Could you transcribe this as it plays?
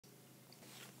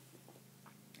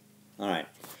All right.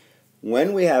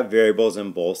 When we have variables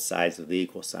on both sides of the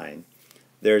equal sign,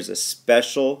 there's a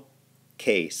special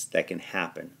case that can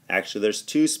happen. Actually, there's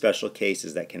two special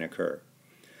cases that can occur.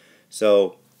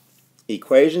 So,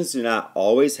 equations do not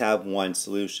always have one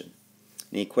solution.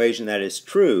 An equation that is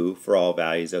true for all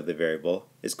values of the variable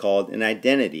is called an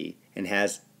identity and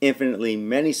has infinitely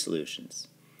many solutions.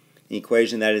 An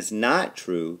equation that is not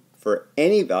true for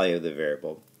any value of the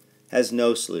variable has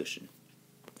no solution.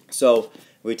 So,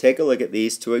 if we take a look at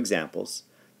these two examples,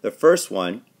 the first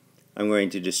one, I'm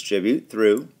going to distribute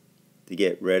through to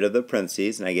get rid of the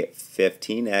parentheses, and I get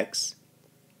 15x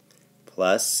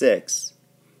plus 6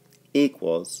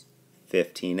 equals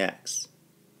 15x.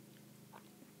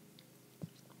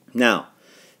 Now,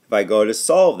 if I go to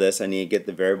solve this, I need to get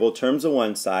the variable terms on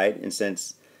one side, and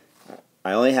since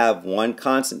I only have one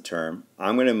constant term,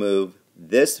 I'm going to move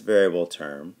this variable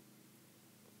term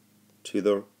to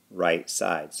the right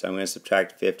side. So I'm going to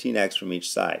subtract 15x from each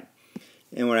side.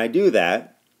 And when I do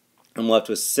that, I'm left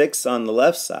with 6 on the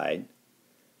left side,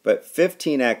 but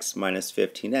 15x minus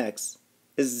 15x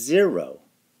is 0.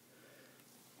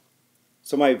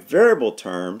 So my variable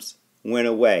terms went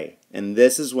away, and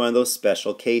this is one of those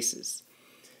special cases.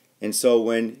 And so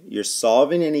when you're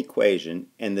solving an equation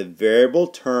and the variable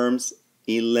terms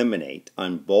eliminate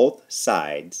on both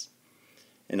sides,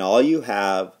 and all you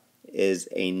have is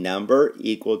a number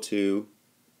equal to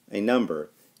a number,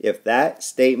 if that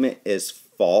statement is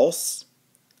false,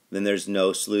 then there's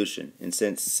no solution. And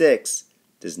since 6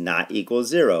 does not equal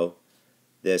 0,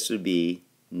 this would be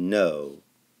no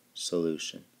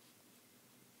solution.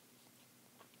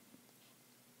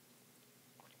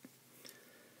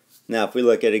 Now if we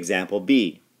look at example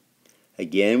B,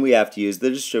 again we have to use the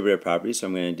distributive property, so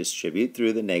I'm going to distribute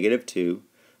through the negative 2.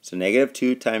 So negative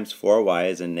 2 times 4y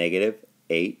is a negative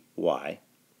 8y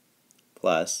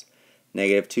plus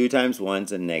negative 2 times 1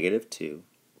 is a negative 2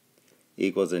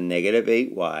 equals a negative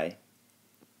 8y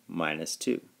minus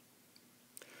 2.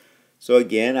 So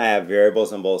again, I have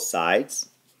variables on both sides.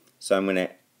 So I'm going to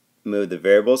move the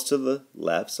variables to the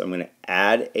left. So I'm going to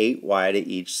add 8y to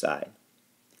each side.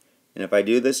 And if I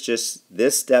do this just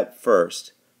this step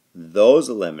first, those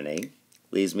eliminate,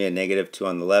 leaves me a negative 2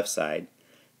 on the left side.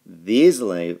 These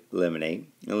eliminate,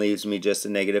 and leaves me just a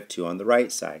negative 2 on the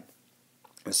right side.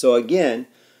 So again,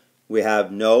 we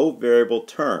have no variable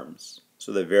terms.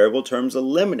 So the variable terms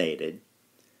eliminated,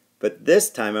 but this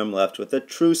time I'm left with a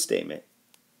true statement.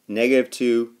 Negative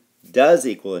 2 does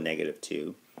equal a negative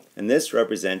 2, and this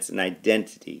represents an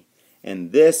identity.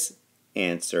 And this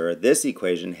answer, this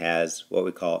equation, has what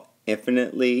we call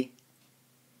infinitely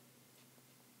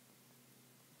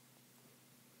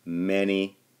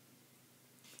many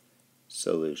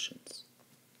solutions.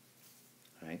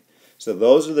 All right? So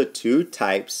those are the two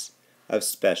types of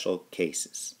special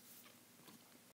cases.